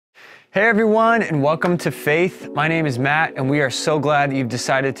Hey everyone, and welcome to Faith. My name is Matt, and we are so glad that you've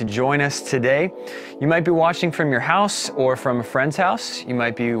decided to join us today. You might be watching from your house or from a friend's house. You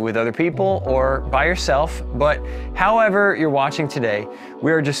might be with other people or by yourself, but however you're watching today,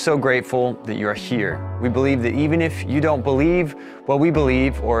 we are just so grateful that you are here. We believe that even if you don't believe what we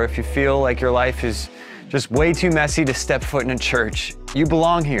believe, or if you feel like your life is just way too messy to step foot in a church, you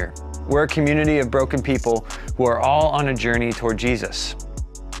belong here. We're a community of broken people who are all on a journey toward Jesus.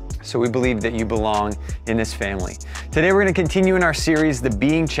 So we believe that you belong in this family. Today we're going to continue in our series, The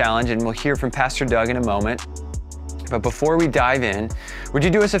Being Challenge, and we'll hear from Pastor Doug in a moment. But before we dive in, would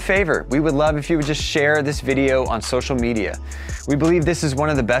you do us a favor? We would love if you would just share this video on social media. We believe this is one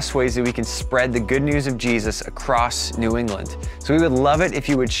of the best ways that we can spread the good news of Jesus across New England. So we would love it if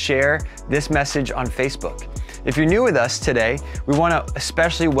you would share this message on Facebook. If you're new with us today, we want to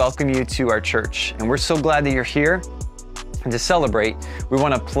especially welcome you to our church. And we're so glad that you're here. And to celebrate, we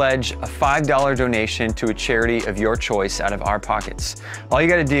want to pledge a $5 donation to a charity of your choice out of our pockets. All you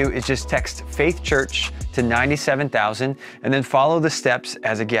got to do is just text Faith Church to 97,000 and then follow the steps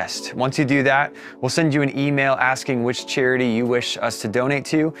as a guest. Once you do that, we'll send you an email asking which charity you wish us to donate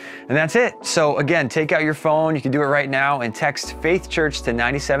to, and that's it. So again, take out your phone, you can do it right now, and text Faith Church to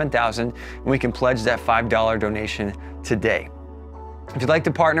 97,000, and we can pledge that $5 donation today. If you'd like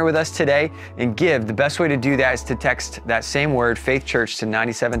to partner with us today and give, the best way to do that is to text that same word, Faith Church, to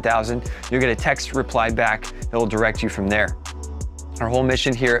 97,000. You'll get a text reply back that will direct you from there. Our whole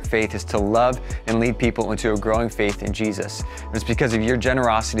mission here at Faith is to love and lead people into a growing faith in Jesus. And it's because of your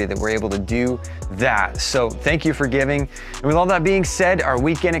generosity that we're able to do that. So thank you for giving. And with all that being said, our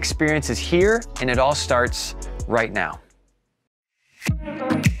weekend experience is here, and it all starts right now.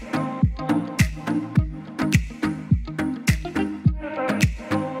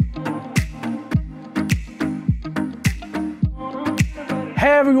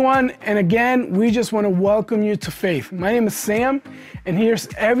 Hey everyone, and again, we just want to welcome you to Faith. My name is Sam, and here's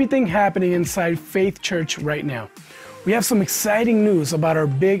everything happening inside Faith Church right now. We have some exciting news about our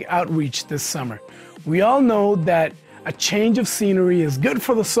big outreach this summer. We all know that a change of scenery is good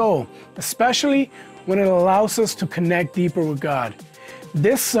for the soul, especially when it allows us to connect deeper with God.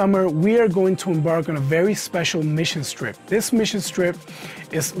 This summer, we are going to embark on a very special mission trip. This mission trip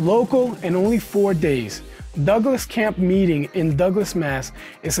is local and only 4 days. Douglas Camp Meeting in Douglas, Mass.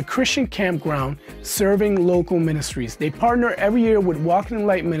 is a Christian campground serving local ministries. They partner every year with Walking in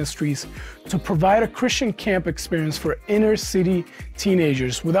Light Ministries to provide a Christian camp experience for inner city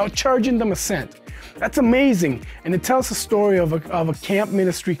teenagers without charging them a cent. That's amazing, and it tells the story of a camp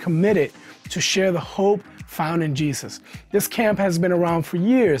ministry committed to share the hope found in Jesus. This camp has been around for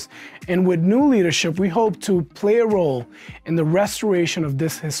years, and with new leadership, we hope to play a role in the restoration of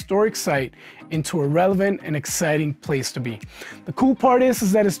this historic site into a relevant and exciting place to be. The cool part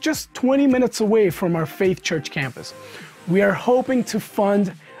is that it's just 20 minutes away from our Faith Church campus. We are hoping to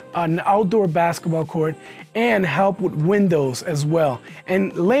fund an outdoor basketball court and help with windows as well,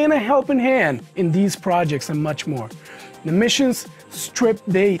 and laying a helping hand in these projects and much more. The missions trip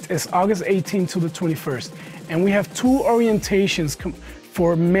date is August 18th to the 21st, and we have 2 orientations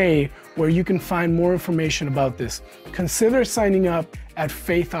for May where you can find more information about this. Consider signing up at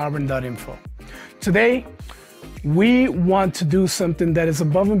faithauburn.info. Today, we want to do something that is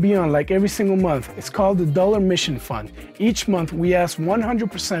above and beyond, like every single month. It's called the Dollar Mission Fund. Each month, we ask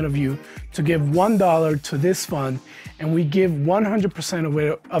 100% of you to give $1 to this fund, and we give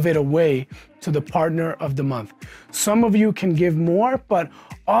 100% of it away to the partner of the month. Some of you can give more, but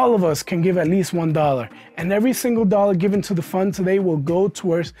all of us can give at least $1. And every single dollar given to the fund today will go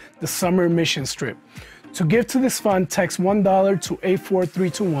towards the summer mission trip. To give to this fund, text $1 to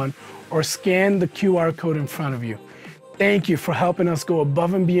 84321 or scan the QR code in front of you. Thank you for helping us go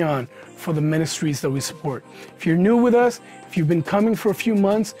above and beyond for the ministries that we support. If you're new with us, if you've been coming for a few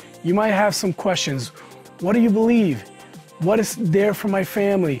months, you might have some questions. What do you believe? What is there for my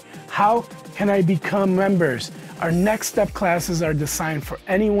family? How can I become members? Our Next Step classes are designed for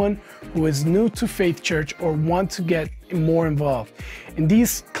anyone who is new to Faith Church or want to get more involved. In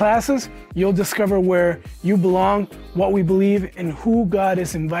these classes, you'll discover where you belong, what we believe, and who God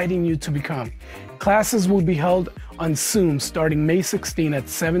is inviting you to become. Classes will be held on Zoom starting May 16 at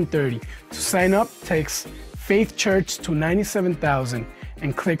 7:30. To sign up, text Faith Church to 97,000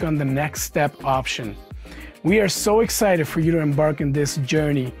 and click on the Next Step option. We are so excited for you to embark on this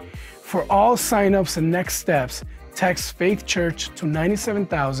journey. For all signups and next steps, text Faith Church to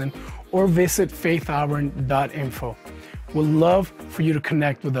 97,000 or visit faithauburn.info. We'd love for you to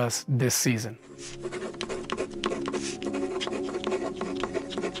connect with us this season.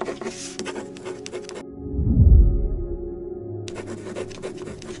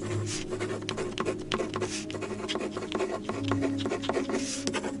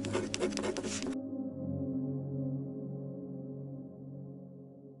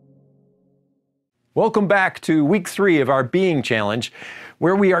 Welcome back to week 3 of our Being Challenge,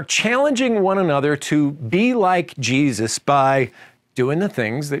 where we are challenging one another to be like Jesus by doing the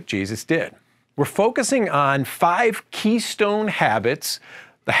things that Jesus did. We're focusing on 5 keystone habits,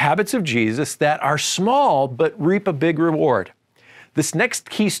 the habits of Jesus that are small but reap a big reward. This next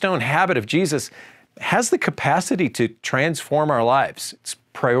keystone habit of Jesus has the capacity to transform our lives. It's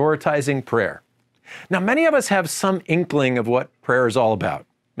prioritizing prayer. Now, many of us have some inkling of what prayer is all about.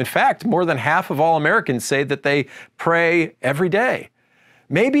 In fact, more than half of all Americans say that they pray every day.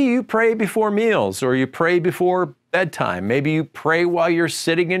 Maybe you pray before meals, or you pray before bedtime. Maybe you pray while you're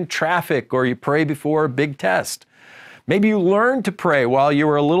sitting in traffic, or you pray before a big test. Maybe you learned to pray while you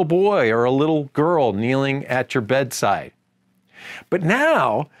were a little boy or a little girl kneeling at your bedside. But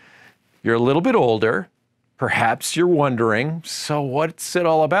now you're a little bit older. Perhaps you're wondering, so what's it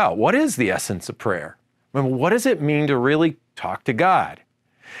all about? What is the essence of prayer? I mean, what does it mean to really talk to God?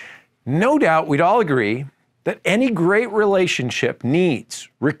 No doubt we'd all agree that any great relationship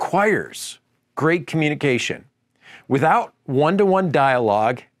requires great communication. Without one-to-one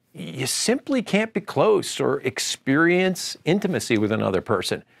dialogue, you simply can't be close or experience intimacy with another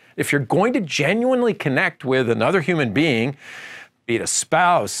person. If you're going to genuinely connect with another human being, be it a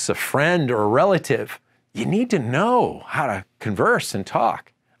spouse, a friend, or a relative, you need to know how to converse and talk.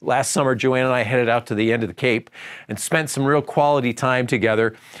 Last summer, Joanne and I headed out to the end of the Cape and spent some real quality time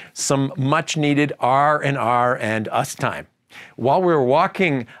together, some much needed R&R and us time. While we were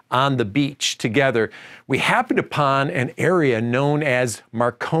walking on the beach together, we happened upon an area known as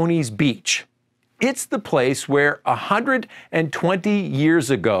Marconi's Beach. It's the place where 120 years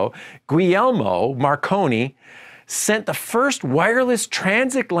ago, Guglielmo Marconi sent the first wireless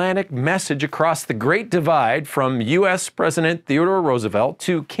transatlantic message across the Great Divide from U.S. President Theodore Roosevelt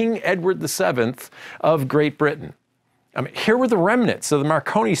to King Edward VII of Great Britain. I mean, here were the remnants of the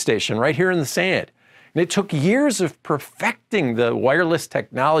Marconi station right here in the sand. And it took years of perfecting the wireless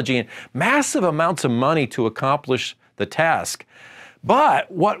technology and massive amounts of money to accomplish the task.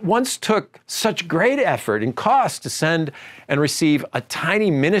 But what once took such great effort and cost to send and receive a tiny,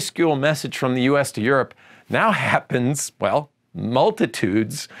 minuscule message from the U.S. to Europe now happens, well,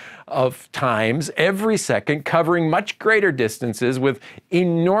 multitudes of times every second, covering much greater distances with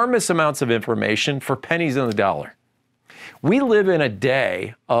enormous amounts of information for pennies on the dollar. We live in a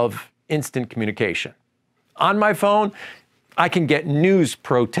day of instant communication. On my phone, I can get news of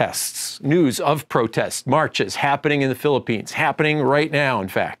protests, marches happening in the Philippines, happening right now, in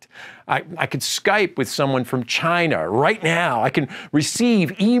fact. I could Skype with someone from China right now. I can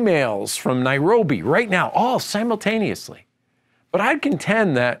receive emails from Nairobi right now, all simultaneously. But I'd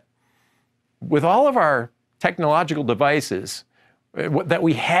contend that with all of our technological devices that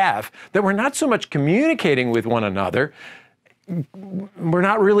we have, that we're not so much communicating with one another, we're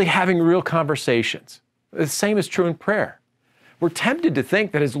not really having real conversations. The same is true in prayer. We're tempted to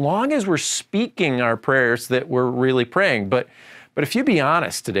think that as long as we're speaking our prayers that we're really praying. But if you be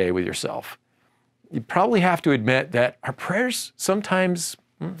honest today with yourself, you probably have to admit that our prayers sometimes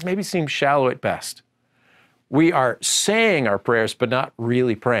maybe seem shallow at best. We are saying our prayers but not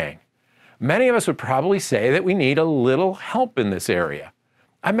really praying. Many of us would probably say that we need a little help in this area.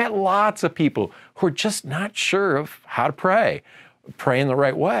 I met lots of people who are just not sure of how to pray in the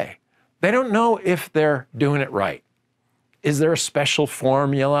right way. They don't know if they're doing it right. Is there a special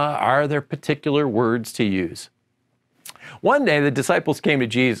formula? Are there particular words to use? One day, the disciples came to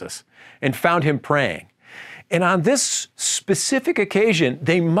Jesus and found him praying. And on this specific occasion,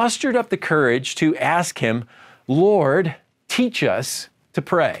 they mustered up the courage to ask him, "Lord, teach us to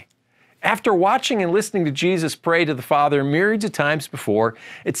pray." After watching and listening to Jesus pray to the Father myriads of times before,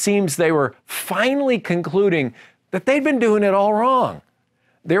 it seems they were finally concluding that they'd been doing it all wrong.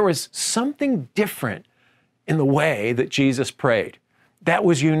 There was something different in the way that Jesus prayed that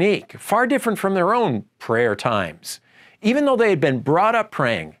was unique, far different from their own prayer times. Even though they had been brought up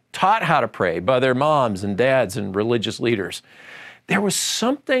praying, taught how to pray by their moms and dads and religious leaders, there was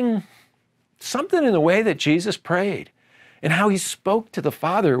something in the way that Jesus prayed and how he spoke to the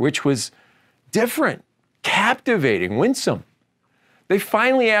Father, which was different, captivating, winsome. They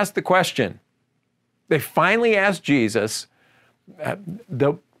finally asked the question. They finally asked Jesus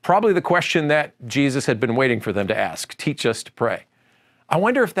probably the question that Jesus had been waiting for them to ask: teach us to pray. I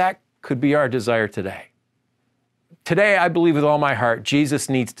wonder if that could be our desire today. Today, I believe with all my heart, Jesus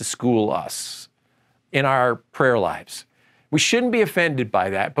needs to school us in our prayer lives. We shouldn't be offended by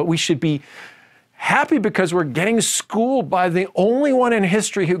that, but we should be happy because we're getting schooled by the only one in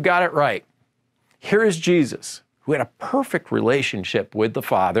history who got it right. Here is Jesus, who had a perfect relationship with the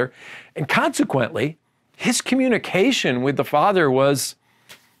Father, and consequently, his communication with the Father was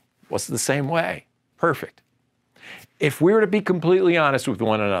the same way, perfect. If we were to be completely honest with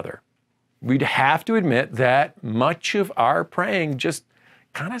one another, we'd have to admit that much of our praying just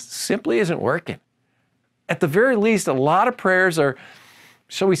kind of simply isn't working. At the very least, a lot of prayers are,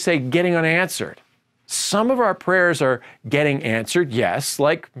 shall we say, getting unanswered. Some of our prayers are getting answered, yes,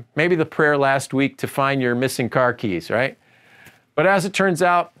 like maybe the prayer last week to find your missing car keys, right? But as it turns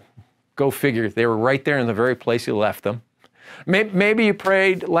out, go figure, they were right there in the very place you left them. Maybe you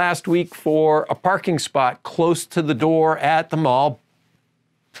prayed last week for a parking spot close to the door at the mall,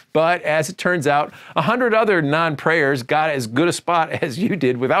 but as it turns out, 100 other non-prayers got as good a spot as you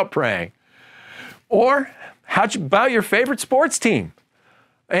did without praying. Or how about your favorite sports team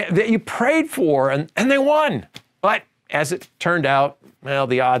that you prayed for and they won? But as it turned out, well,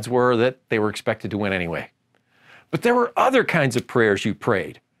 the odds were that they were expected to win anyway. But there were other kinds of prayers you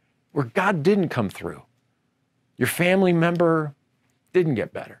prayed where God didn't come through. Your family member didn't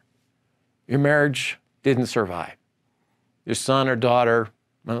get better. Your marriage didn't survive. Your son or daughter,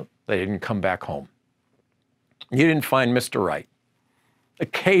 well, they didn't come back home. You didn't find Mr. Right.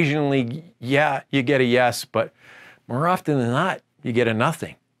 Occasionally, yeah, you get a yes, but more often than not, you get a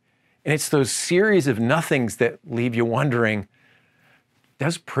nothing. And it's those series of nothings that leave you wondering,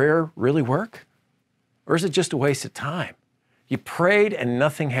 does prayer really work? Or is it just a waste of time? You prayed and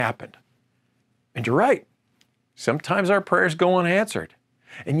nothing happened. And you're right. Sometimes our prayers go unanswered.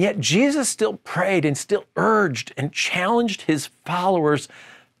 And yet Jesus still prayed and still urged and challenged his followers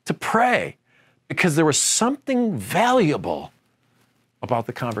to pray because there was something valuable about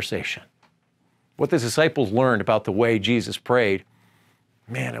the conversation. What the disciples learned about the way Jesus prayed,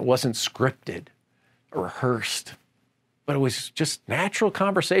 man, it wasn't scripted or rehearsed, but it was just natural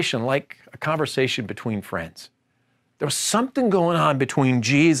conversation, like a conversation between friends. There was something going on between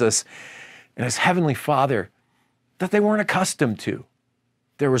Jesus and his heavenly Father that they weren't accustomed to.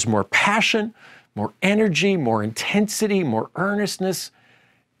 There was more passion, more energy, more intensity, more earnestness,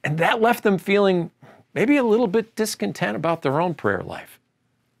 and that left them feeling maybe a little bit discontent about their own prayer life.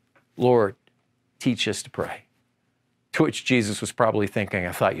 Lord, teach us to pray. To which Jesus was probably thinking,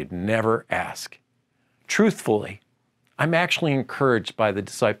 I thought you'd never ask. Truthfully, I'm actually encouraged by the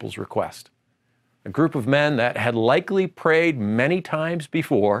disciples' request. A group of men that had likely prayed many times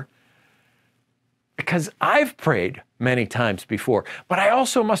before, because I've prayed many times before. But I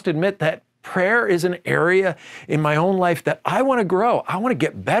also must admit that prayer is an area in my own life that I want to grow. I want to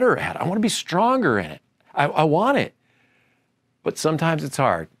get better at. I want to be stronger in it. I want it. But sometimes it's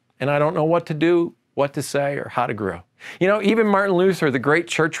hard, and I don't know what to do, what to say, or how to grow. You know, even Martin Luther, the great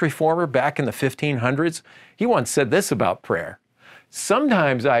church reformer back in the 1500s, he once said this about prayer.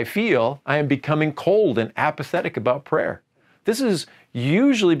 Sometimes I feel I am becoming cold and apathetic about prayer. This is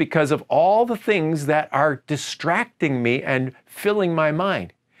usually because of all the things that are distracting me and filling my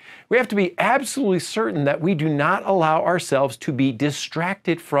mind. We have to be absolutely certain that we do not allow ourselves to be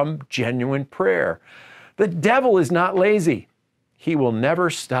distracted from genuine prayer. The devil is not lazy. He will never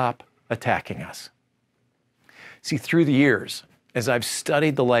stop attacking us. See, through the years, as I've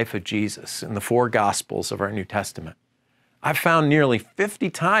studied the life of Jesus in the 4 Gospels of our New Testament, I've found nearly 50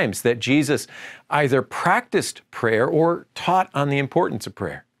 times that Jesus either practiced prayer or taught on the importance of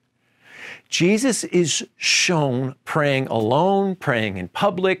prayer. Jesus is shown praying alone, praying in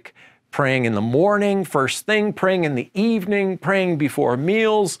public, praying in the morning, first thing, praying in the evening, praying before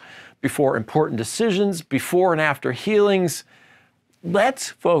meals, before important decisions, before and after healings. Let's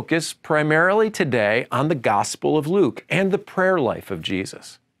focus primarily today on the Gospel of Luke and the prayer life of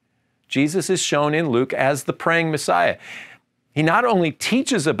Jesus. Jesus is shown in Luke as the praying Messiah. He not only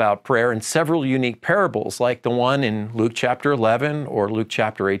teaches about prayer in several unique parables, like the one in Luke chapter 11 or Luke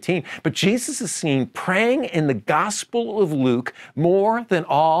chapter 18, but Jesus is seen praying in the Gospel of Luke more than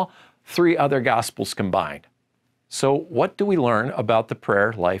all 3 other Gospels combined. So what do we learn about the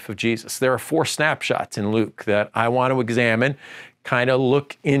prayer life of Jesus? There are 4 snapshots in Luke that I want to examine, kind of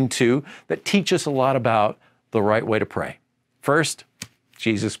look into, that teach us a lot about the right way to pray. First,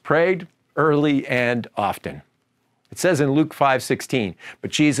 Jesus prayed early and often. It says in Luke 5:16, but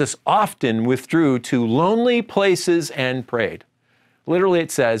Jesus often withdrew to lonely places and prayed. Literally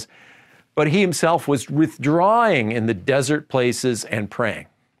it says, but he himself was withdrawing in the desert places and praying.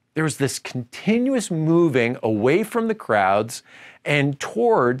 There was this continuous moving away from the crowds and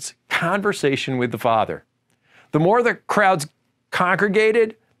towards conversation with the Father. The more the crowds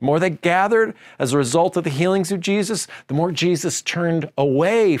congregated, the more they gathered as a result of the healings of Jesus, the more Jesus turned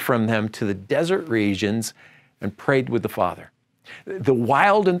away from them to the desert regions and prayed with the Father. The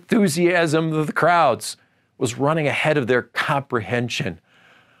wild enthusiasm of the crowds was running ahead of their comprehension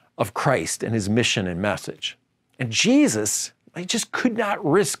of Christ and his mission and message. And Jesus They just could not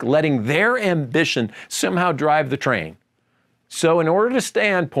risk letting their ambition somehow drive the train. So in order to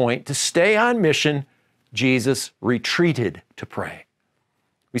stay on point, to stay on mission, Jesus retreated to pray.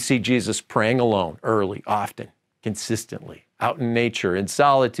 We see Jesus praying alone, early, often, consistently, out in nature, in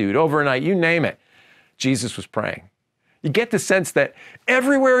solitude, overnight, you name it. Jesus was praying. You get the sense that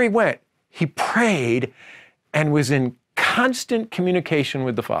everywhere he went, he prayed and was in constant communication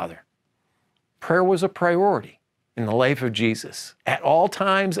with the Father. Prayer was a priority in the life of Jesus at all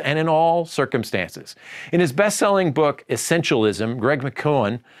times and in all circumstances. In his best-selling book, Essentialism, Greg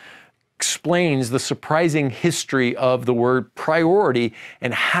McKeown explains the surprising history of the word priority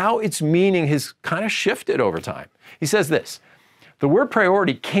and how its meaning has kind of shifted over time. He says this, the word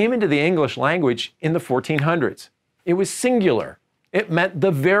priority came into the English language in the 1400s. It was singular. It meant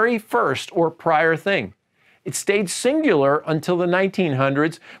the very first or prior thing. It stayed singular until the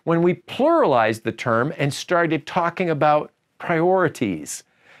 1900s when we pluralized the term and started talking about priorities.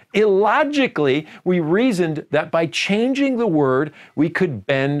 Illogically, we reasoned that by changing the word, we could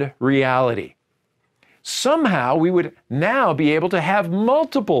bend reality. Somehow, we would now be able to have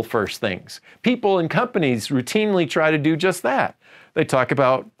multiple first things. People and companies routinely try to do just that. They talk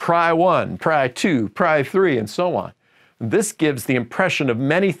about Pri 1, Pri 2, Pri 3, and so on. This gives the impression of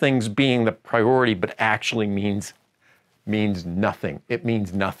many things being the priority, but actually means nothing. It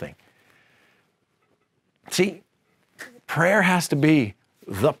means nothing. See, prayer has to be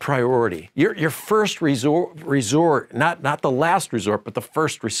the priority. Your first resort, not the last resort, but the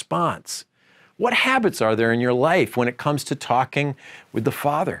first response. What habits are there in your life when it comes to talking with the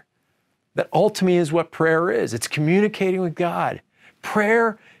Father? That ultimately is what prayer is. It's communicating with God.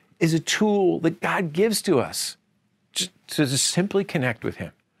 Prayer is a tool that God gives to us to just simply connect with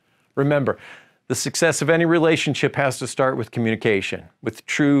him. Remember, the success of any relationship has to start with communication, with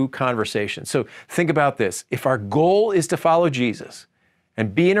true conversation. So think about this. If our goal is to follow Jesus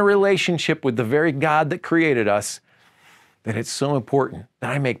and be in a relationship with the very God that created us, then it's so important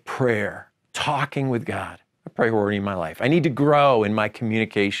that I make prayer, talking with God, a priority in my life. I need to grow in my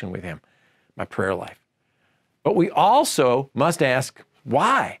communication with him, my prayer life. But we also must ask,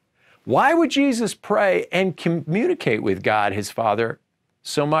 why? Why would Jesus pray and communicate with God, his Father,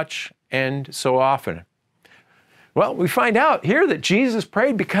 so much and so often? Well, we find out here that Jesus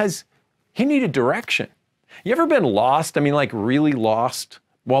prayed because he needed direction. You ever been lost? I mean, like really lost?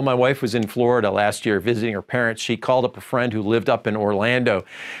 While my wife was in Florida last year visiting her parents, she called up a friend who lived up in Orlando,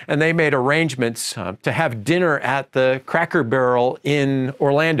 and they made arrangements to have dinner at the Cracker Barrel in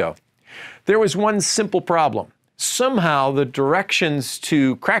Orlando. There was one simple problem. Somehow the directions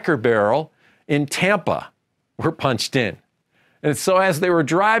to Cracker Barrel in Tampa were punched in. And so as they were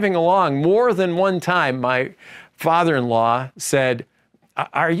driving along, more than one time, my father-in-law said,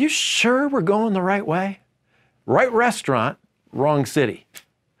 "Are you sure we're going the right way? Right restaurant, wrong city."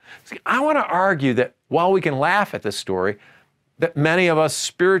 See, I want to argue that while we can laugh at this story, that many of us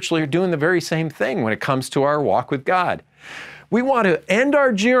spiritually are doing the very same thing when it comes to our walk with God. We want to end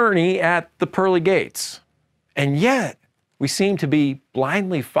our journey at the pearly gates. And yet, we seem to be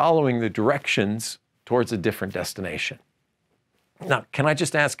blindly following the directions towards a different destination. Now, can I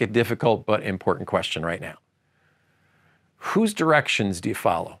just ask a difficult but important question right now? Whose directions do you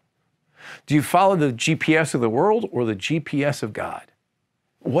follow? Do you follow the GPS of the world or the GPS of God?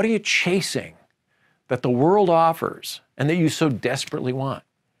 What are you chasing that the world offers and that you so desperately want?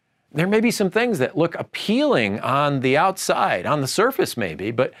 There may be some things that look appealing on the outside, on the surface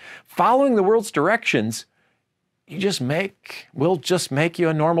maybe, but following the world's directions will just make you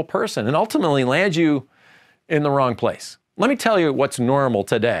a normal person and ultimately land you in the wrong place. Let me tell you what's normal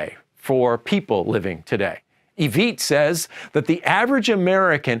today for people living today. Evite says that the average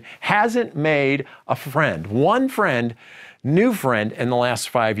American hasn't made a friend, one friend, new friend in the last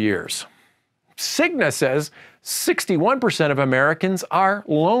 5 years. Cigna says 61% of Americans are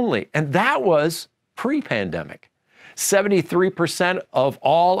lonely, and that was pre-pandemic. 73% of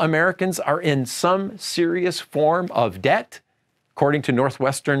all Americans are in some serious form of debt, according to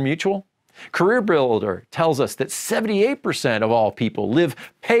Northwestern Mutual. Career Builder tells us that 78% of all people live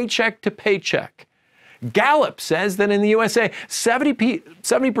paycheck to paycheck. Gallup says that in the USA,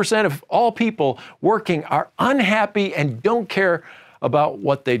 70% of all people working are unhappy and don't care about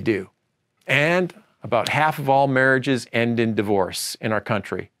what they do. And about half of all marriages end in divorce in our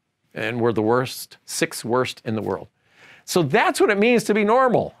country. And we're the worst, 6th worst in the world. So that's what it means to be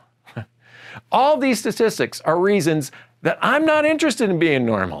normal. All these statistics are reasons that I'm not interested in being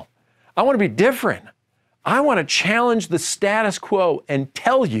normal. I want to be different. I want to challenge the status quo and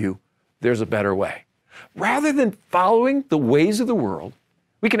tell you there's a better way. Rather than following the ways of the world,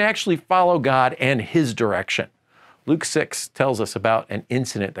 we can actually follow God and his direction. Luke 6 tells us about an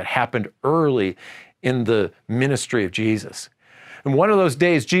incident that happened early in the ministry of Jesus. And one of those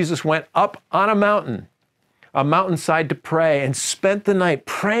days, Jesus went up on a mountainside to pray, and spent the night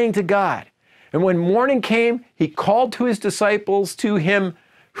praying to God. And when morning came, he called to his disciples to him,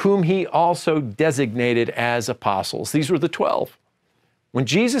 whom he also designated as apostles. These were the 12. When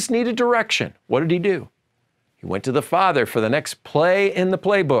Jesus needed direction, what did he do? He went to the Father for the next play in the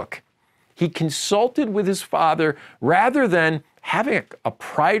playbook. He consulted with his Father rather than having a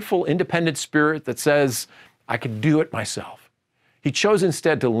prideful, independent spirit that says, I could do it myself. He chose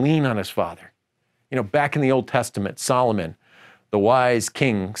instead to lean on his Father. You know, back in the Old Testament, Solomon, the wise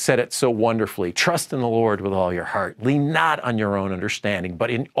king, said it so wonderfully, trust in the Lord with all your heart. Lean not on your own understanding,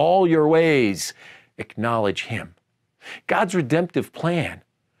 but in all your ways acknowledge him. God's redemptive plan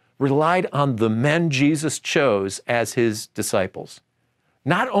relied on the men Jesus chose as his disciples.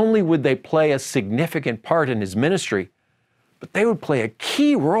 Not only would they play a significant part in his ministry, but they would play a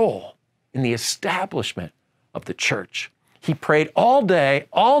key role in the establishment of the church. He prayed all day,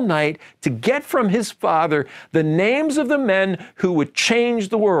 all night to get from his Father the names of the men who would change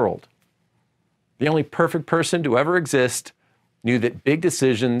the world. The only perfect person to ever exist knew that big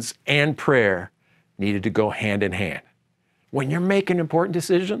decisions and prayer needed to go hand in hand. When you're making important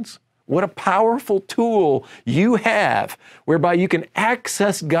decisions, what a powerful tool you have whereby you can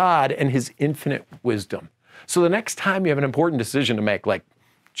access God and his infinite wisdom. So the next time you have an important decision to make, like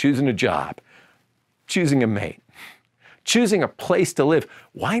choosing a job, choosing a mate, choosing a place to live,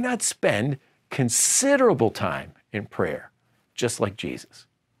 why not spend considerable time in prayer, just like Jesus?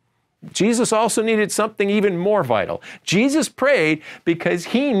 Jesus also needed something even more vital. Jesus prayed because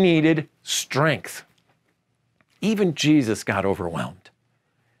he needed strength. Even Jesus got overwhelmed.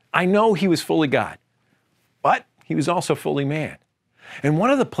 I know he was fully God, but he was also fully man. And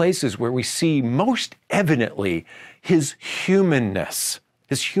one of the places where we see most evidently his humanness,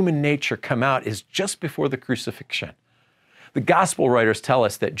 his human nature come out is just before the crucifixion. The gospel writers tell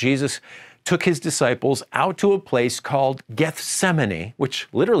us that Jesus took his disciples out to a place called Gethsemane, which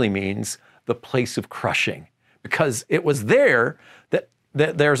literally means the place of crushing, because it was there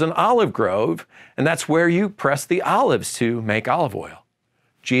that there's an olive grove, and that's where you press the olives to make olive oil.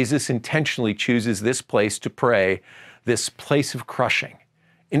 Jesus intentionally chooses this place to pray, this place of crushing,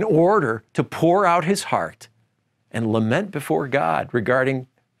 in order to pour out his heart and lament before God regarding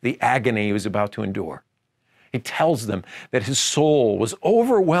the agony he was about to endure. He tells them that his soul was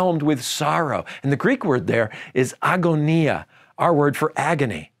overwhelmed with sorrow. And the Greek word there is agonia, our word for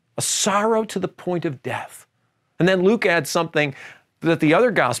agony, a sorrow to the point of death. And then Luke adds something that the other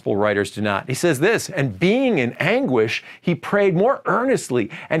gospel writers do not. He says this, and being in anguish, he prayed more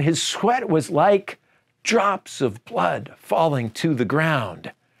earnestly, and his sweat was like drops of blood falling to the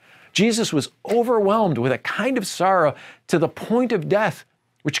ground. Jesus was overwhelmed with a kind of sorrow to the point of death,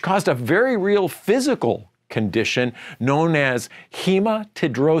 which caused a very real physical condition known as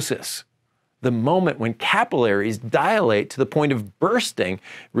hematidrosis, the moment when capillaries dilate to the point of bursting,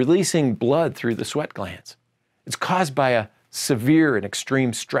 releasing blood through the sweat glands. It's caused by a severe and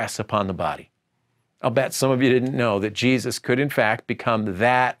extreme stress upon the body. I'll bet some of you didn't know that Jesus could in fact become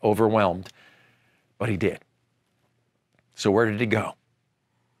that overwhelmed, but he did. So where did he go?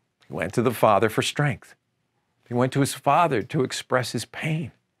 He went to the Father for strength. He went to his Father to express his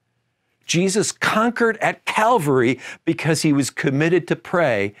pain. Jesus conquered at Calvary because he was committed to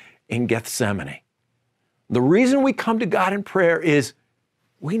pray in Gethsemane. The reason we come to God in prayer is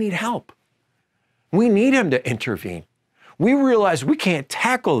we need help. We need him to intervene. We realize we can't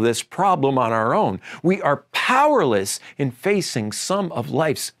tackle this problem on our own. We are powerless in facing some of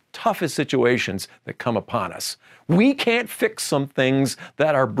life's toughest situations that come upon us. We can't fix some things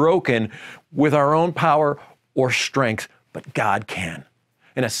that are broken with our own power or strength, but God can.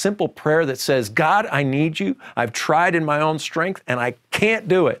 And a simple prayer that says, God, I need you. I've tried in my own strength and I can't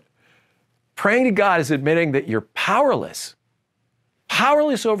do it. Praying to God is admitting that you're powerless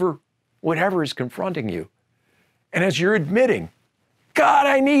over whatever is confronting you. And as you're admitting, God,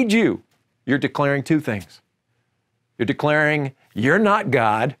 I need you, you're declaring two things. You're declaring you're not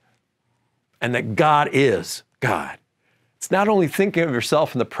God and that God is God. It's not only thinking of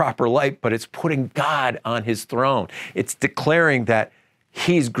yourself in the proper light, but it's putting God on his throne. It's declaring that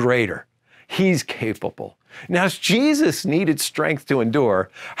he's greater, he's capable. Now, as Jesus needed strength to endure,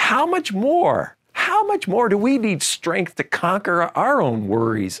 how much more do we need strength to conquer our own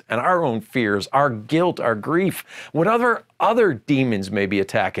worries and our own fears, our guilt, our grief, whatever other demons may be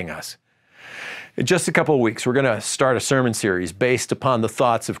attacking us? In just a couple of weeks, we're going to start a sermon series based upon the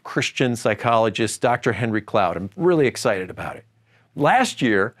thoughts of Christian psychologist Dr. Henry Cloud. I'm really excited about it. Last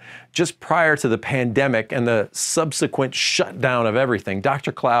year, just prior to the pandemic and the subsequent shutdown of everything,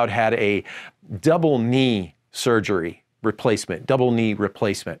 Dr. Cloud had a double knee surgery replacement, double knee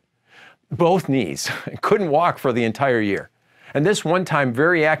replacement. Both knees. Couldn't walk for the entire year. And this one time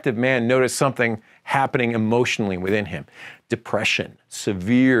very active man noticed something happening emotionally within him. Depression,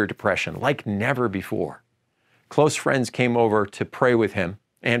 severe depression, like never before. Close friends came over to pray with him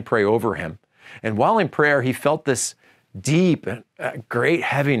and pray over him. And while in prayer, he felt this deep, great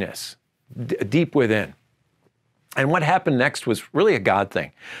heaviness deep within. And what happened next was really a God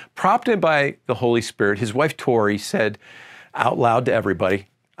thing. Prompted by the Holy Spirit, his wife Tori said out loud to everybody,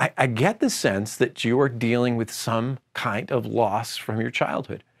 I get the sense that you are dealing with some kind of loss from your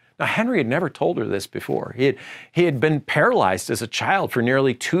childhood. Now, Henry had never told her this before. He had been paralyzed as a child for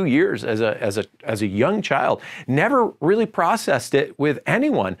nearly 2 years as a young child, never really processed it with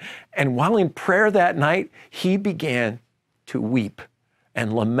anyone. And while in prayer that night, he began to weep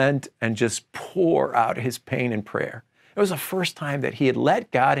and lament and just pour out his pain in prayer. It was the first time that he had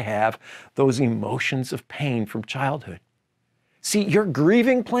let God have those emotions of pain from childhood. See, your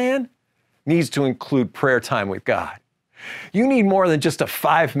grieving plan needs to include prayer time with God. You need more than just a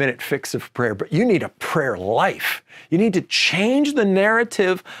 5-minute fix of prayer, but you need a prayer life. You need to change the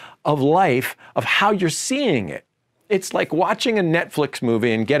narrative of life of how you're seeing it. It's like watching a Netflix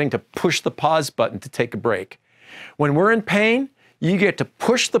movie and getting to push the pause button to take a break. When we're in pain, you get to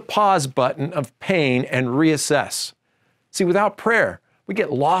push the pause button of pain and reassess. See, without prayer, we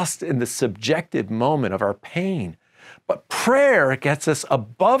get lost in the subjective moment of our pain. But prayer gets us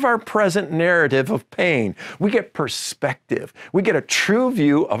above our present narrative of pain. We get perspective. We get a true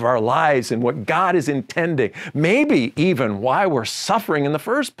view of our lives and what God is intending, maybe even why we're suffering in the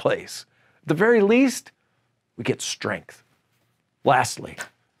first place. At the very least, we get strength. Lastly,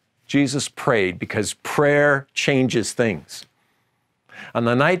 Jesus prayed because prayer changes things. On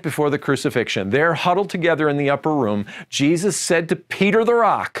the night before the crucifixion, there huddled together in the upper room, Jesus said to Peter the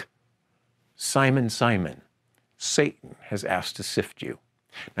rock, "Simon, Simon, Satan has asked to sift you."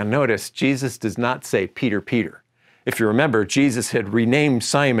 Now notice, Jesus does not say Peter, Peter. If you remember, Jesus had renamed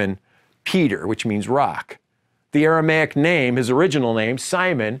Simon Peter, which means rock. The Aramaic name, his original name,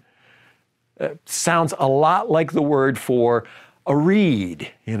 Simon, sounds a lot like the word for a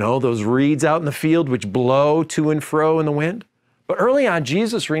reed. You know, those reeds out in the field which blow to and fro in the wind. But early on,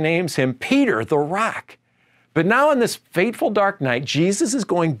 Jesus renames him Peter, the rock. But now in this fateful dark night, Jesus is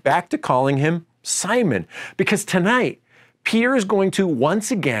going back to calling him Simon, because tonight, Peter is going to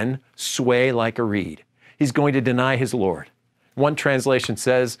once again sway like a reed. He's going to deny his Lord. One translation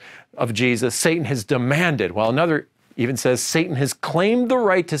says of Jesus, Satan has demanded, while another even says, Satan has claimed the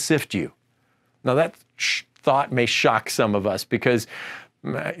right to sift you. Now that thought may shock some of us because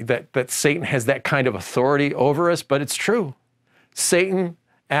that Satan has that kind of authority over us, but it's true. Satan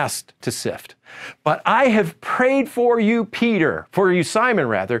asked to sift. But I have prayed for you, Peter, for you, Simon,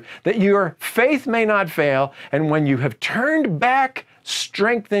 rather, that your faith may not fail, and when you have turned back,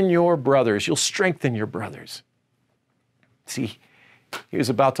 strengthen your brothers. You'll strengthen your brothers. See, he was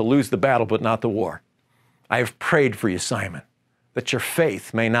about to lose the battle, but not the war. I have prayed for you, Simon, that your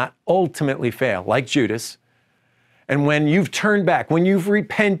faith may not ultimately fail, like Judas. And when you've turned back, when you've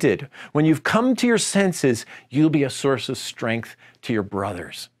repented, when you've come to your senses, you'll be a source of strength to your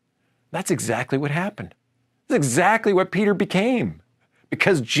brothers. That's exactly what happened. That's exactly what Peter became,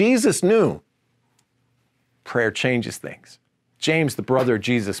 because Jesus knew prayer changes things. James, the brother of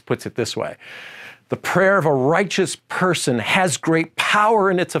Jesus, puts it this way: the prayer of a righteous person has great power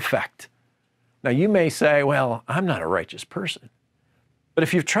in its effect. Now you may say, well, I'm not a righteous person. But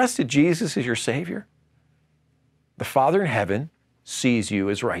if you've trusted Jesus as your Savior, the Father in heaven sees you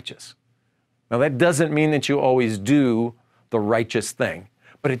as righteous. Now that doesn't mean that you always do the righteous thing.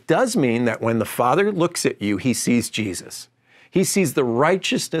 But it does mean that when the Father looks at you, he sees Jesus. He sees the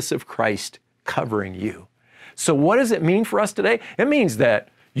righteousness of Christ covering you. So what does it mean for us today? It means that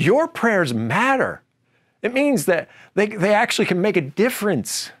your prayers matter. It means that they actually can make a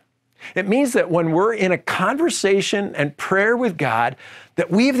difference. It means that when we're in a conversation and prayer with God,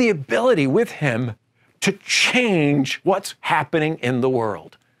 that we have the ability with him to change what's happening in the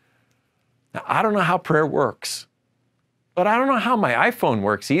world. Now, I don't know how prayer works. But I don't know how my iPhone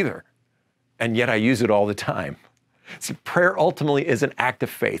works either, and yet I use it all the time. See, prayer ultimately is an act of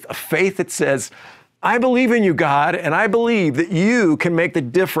faith, a faith that says, I believe in you, God, and I believe that you can make the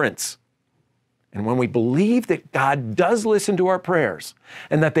difference. And when we believe that God does listen to our prayers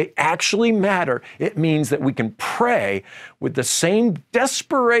and that they actually matter, it means that we can pray with the same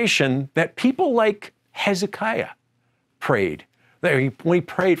desperation that people like Hezekiah prayed When he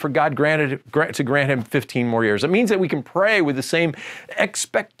prayed for God to grant him 15 more years. It means that we can pray with the same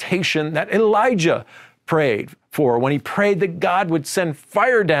expectation that Elijah prayed for when he prayed that God would send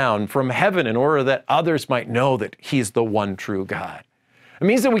fire down from heaven in order that others might know that he's the one true God. It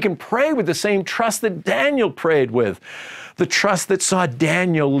means that we can pray with the same trust that Daniel prayed with, the trust that saw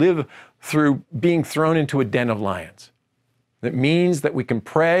Daniel live through being thrown into a den of lions. It means that we can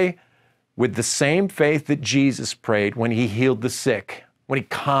pray with the same faith that Jesus prayed when he healed the sick, when he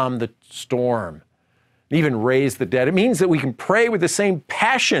calmed the storm, and even raised the dead. It means that we can pray with the same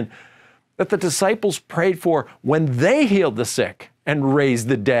passion that the disciples prayed for when they healed the sick and raised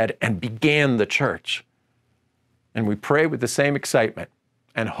the dead and began the church. And we pray with the same excitement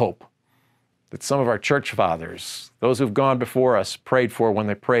and hope that some of our church fathers, those who've gone before us, prayed for when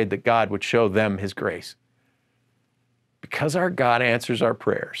they prayed that God would show them his grace. Because our God answers our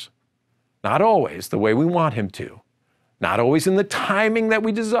prayers, not always the way we want him to, not always in the timing that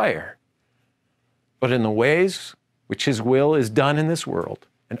we desire, but in the ways which his will is done in this world,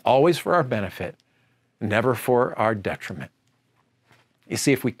 and always for our benefit, never for our detriment. You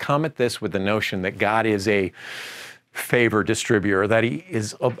see, if we come at this with the notion that God is a favor distributor, that he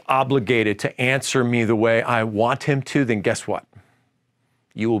is obligated to answer me the way I want him to, then guess what?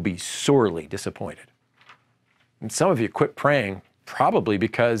 You will be sorely disappointed. And some of you quit praying probably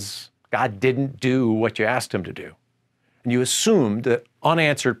because God didn't do what you asked him to do. And you assumed that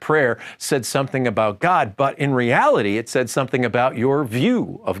unanswered prayer said something about God, but in reality, it said something about your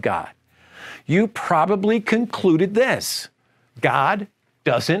view of God. You probably concluded this: God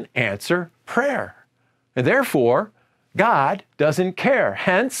doesn't answer prayer, and therefore, God doesn't care.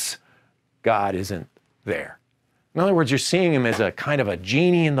 Hence, God isn't there. In other words, you're seeing him as a kind of a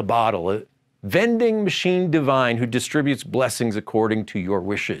genie in the bottle, a vending machine divine who distributes blessings according to your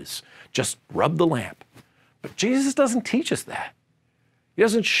wishes. Just rub the lamp. But Jesus doesn't teach us that. He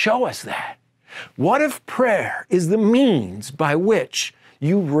doesn't show us that. What if prayer is the means by which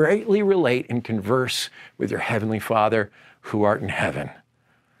you rightly relate and converse with your heavenly Father who art in heaven?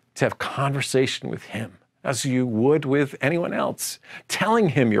 To have conversation with him as you would with anyone else, telling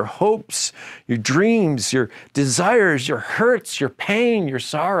him your hopes, your dreams, your desires, your hurts, your pain, your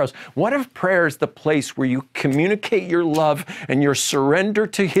sorrows. What if prayer is the place where you communicate your love and your surrender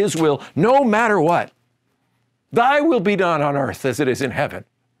to his will, no matter what? Thy will be done on earth as it is in heaven.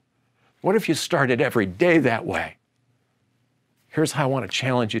 What if you started every day that way? Here's how I want to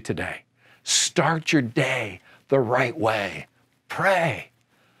challenge you today. Start your day the right way. Pray.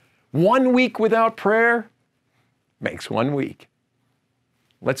 1 week without prayer makes 1 week.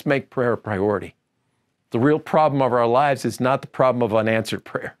 Let's make prayer a priority. The real problem of our lives is not the problem of unanswered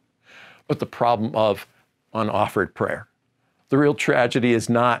prayer, but the problem of unoffered prayer. The real tragedy is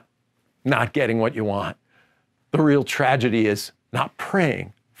not getting what you want. The real tragedy is not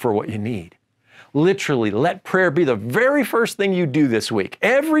praying for what you need. Literally, let prayer be the very first thing you do this week.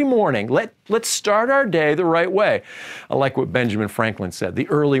 Every morning, let's start our day the right way. I like what Benjamin Franklin said: the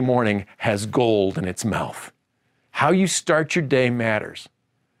early morning has gold in its mouth. How you start your day matters.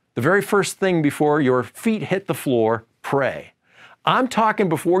 The very first thing before your feet hit the floor, pray. I'm talking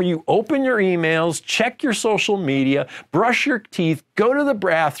before you open your emails, check your social media, brush your teeth, go to the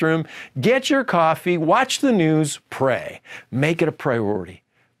bathroom, get your coffee, watch the news, pray. Make it a priority.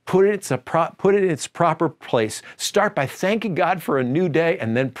 Put it in its proper place. Start by thanking God for a new day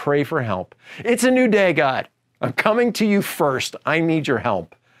and then pray for help. It's a new day, God. I'm coming to you first. I need your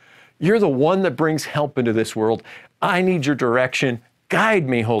help. You're the one that brings help into this world. I need your direction. Guide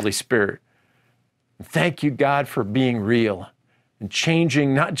me, Holy Spirit. And thank you, God, for being real and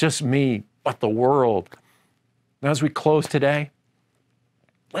changing not just me, but the world. Now, as we close today,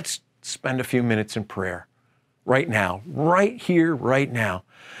 let's spend a few minutes in prayer right now, right here, right now.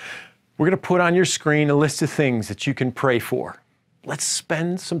 We're going to put on your screen a list of things that you can pray for. Let's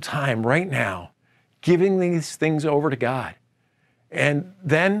spend some time right now giving these things over to God. And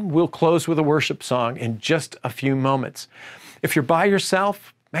then we'll close with a worship song in just a few moments. If you're by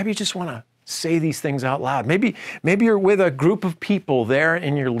yourself, maybe you just want to say these things out loud. Maybe you're with a group of people there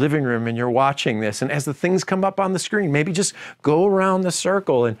in your living room and you're watching this, and as the things come up on the screen, maybe just go around the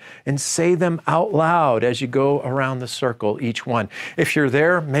circle and say them out loud as you go around the circle, each one. If you're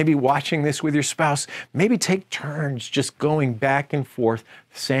there, maybe watching this with your spouse, maybe take turns just going back and forth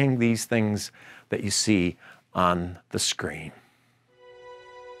saying these things that you see on the screen.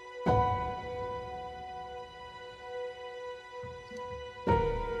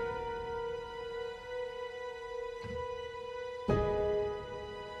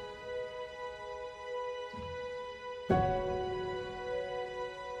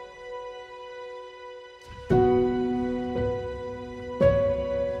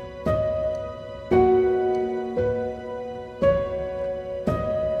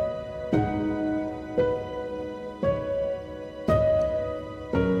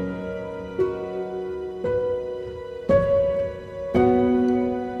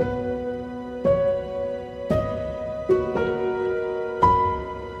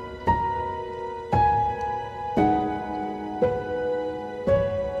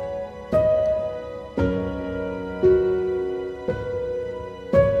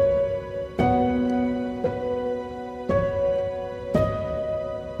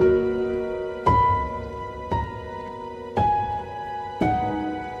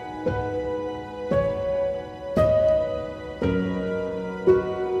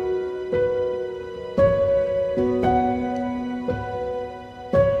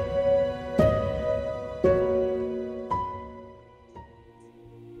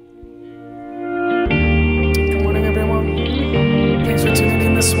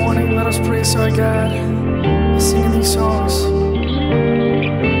 praise our God by singing these songs.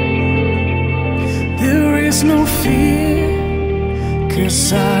 There is no fear,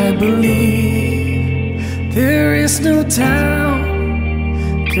 'cause I believe. There is no doubt,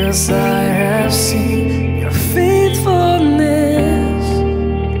 'cause I have seen your faithfulness,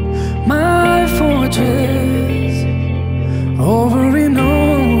 my fortress, over and over.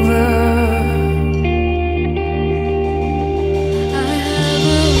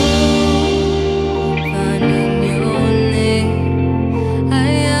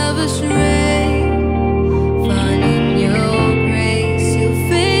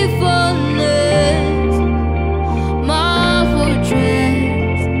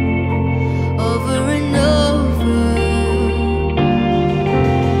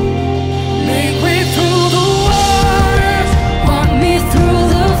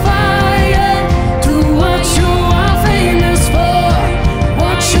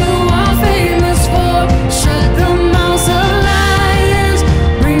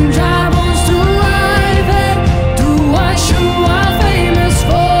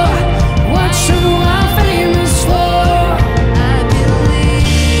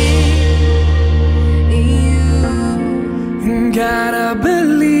 Gotta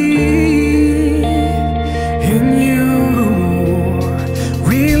believe in you.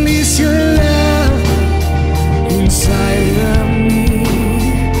 Release your love inside of me.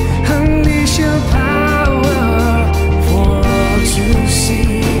 Unleash your power for all to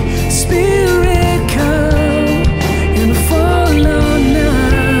see. Spirit, come and fall on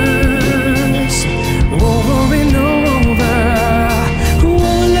us over and over.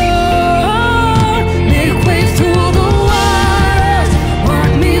 Oh Lord, make way through the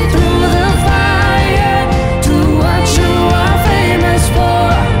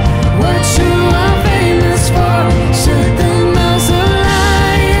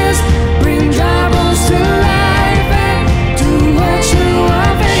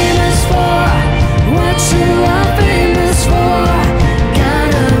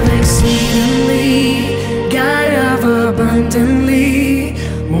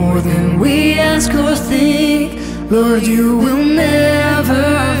more than we ask or think. Lord, you will never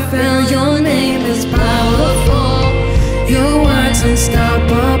fail. Your name is powerful. Your word's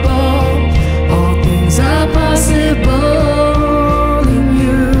unstoppable. All things are possible in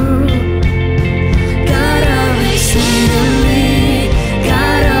you. God of exceedingly,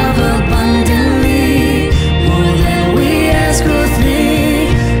 God of abundantly, more than we ask or think.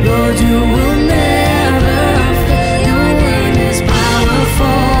 Lord, you will never.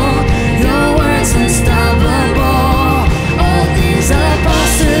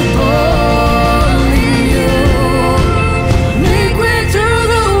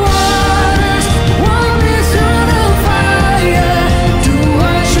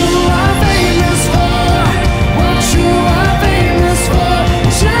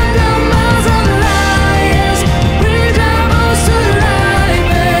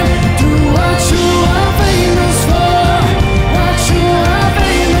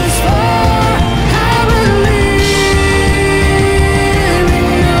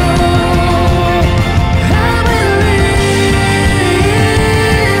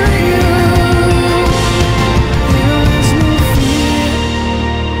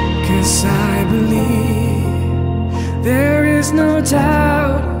 There is no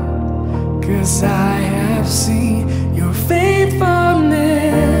doubt, 'cause I have seen your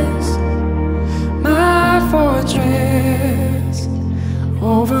faithfulness, my fortress,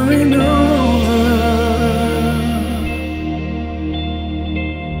 over and over.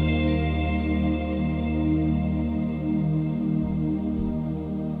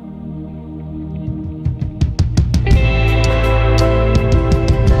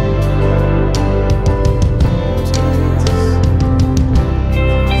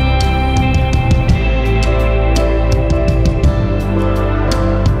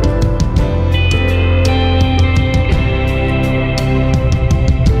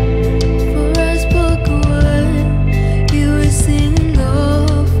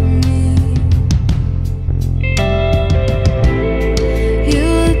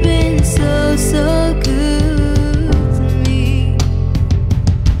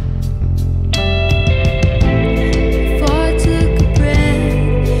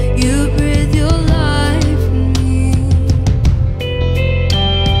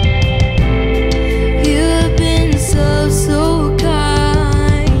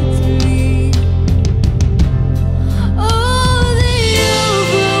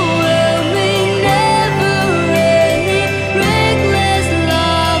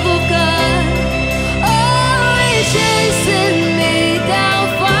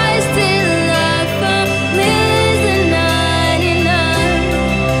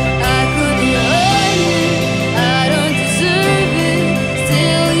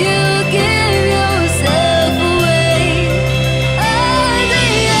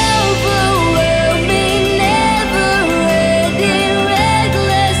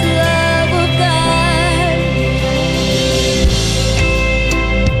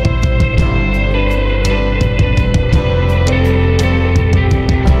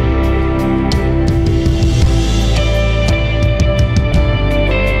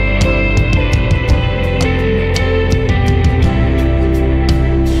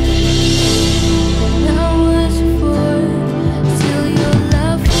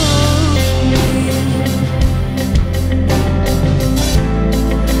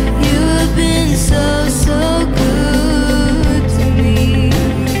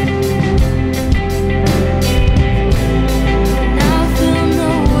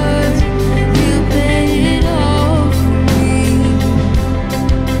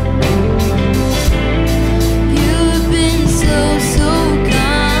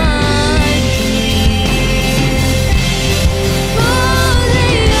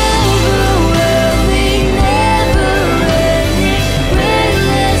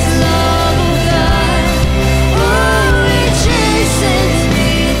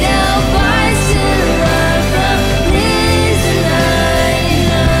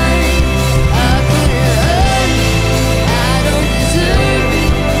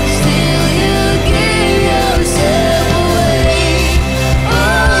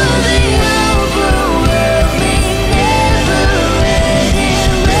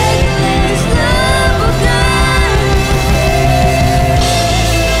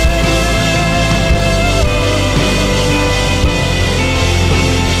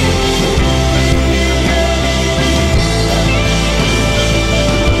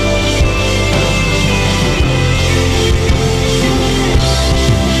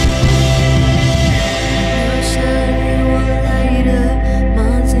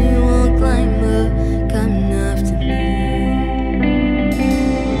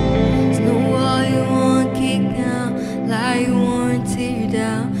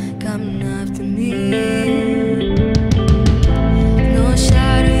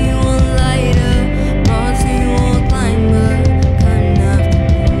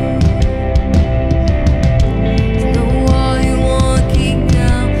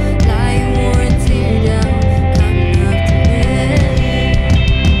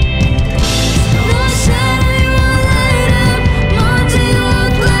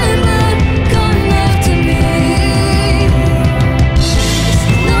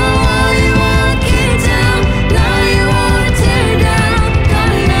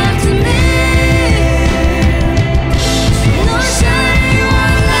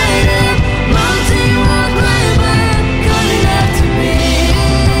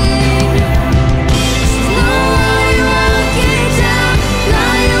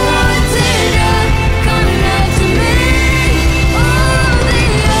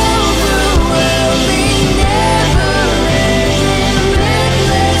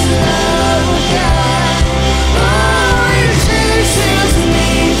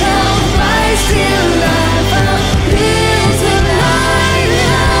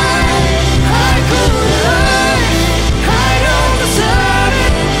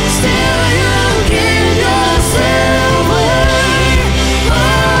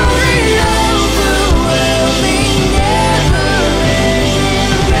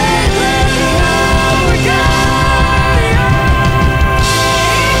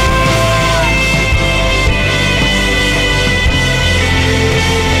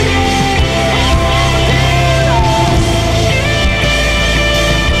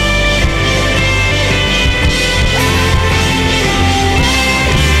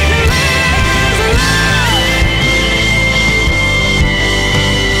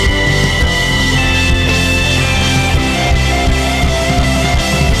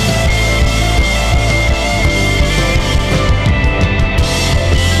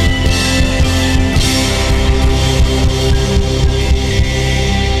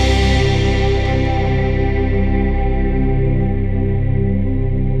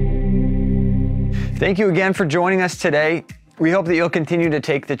 Thank you again for joining us today. We hope that you'll continue to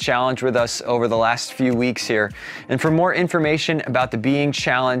take the challenge with us over the last few weeks here. And for more information about the Being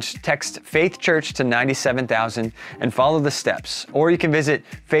Challenge, text Faith Church to 97,000 and follow the steps. Or you can visit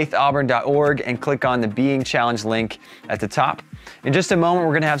faithauburn.info and click on the Being Challenge link at the top. In just a moment,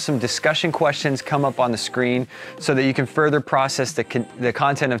 we're going to have some discussion questions come up on the screen so that you can further process the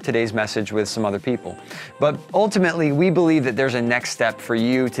content of today's message with some other people. But ultimately, we believe that there's a next step for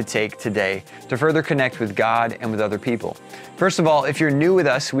you to take today to further connect with God and with other people. First of all, if you're new with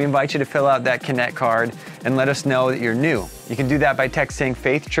us, we invite you to fill out that Connect card and let us know that you're new. You can do that by texting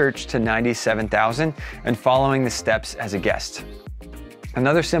Faith Church to 97,000 and following the steps as a guest.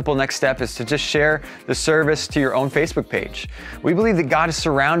 Another simple next step is to just share the service to your own Facebook page. We believe that God has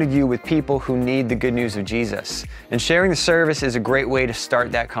surrounded you with people who need the good news of Jesus, and sharing the service is a great way to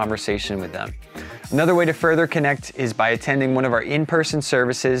start that conversation with them. Another way to further connect is by attending one of our in-person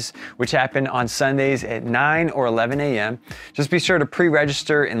services, which happen on Sundays at 9 or 11 a.m. Just be sure to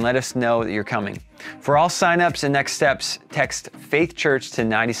pre-register and let us know that you're coming. For all signups and next steps, text Faith Church to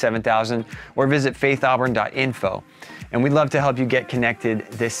 97,000 or visit faithauburn.info. And we'd love to help you get connected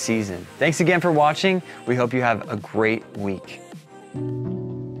this season. Thanks again for watching. We hope you have a great week.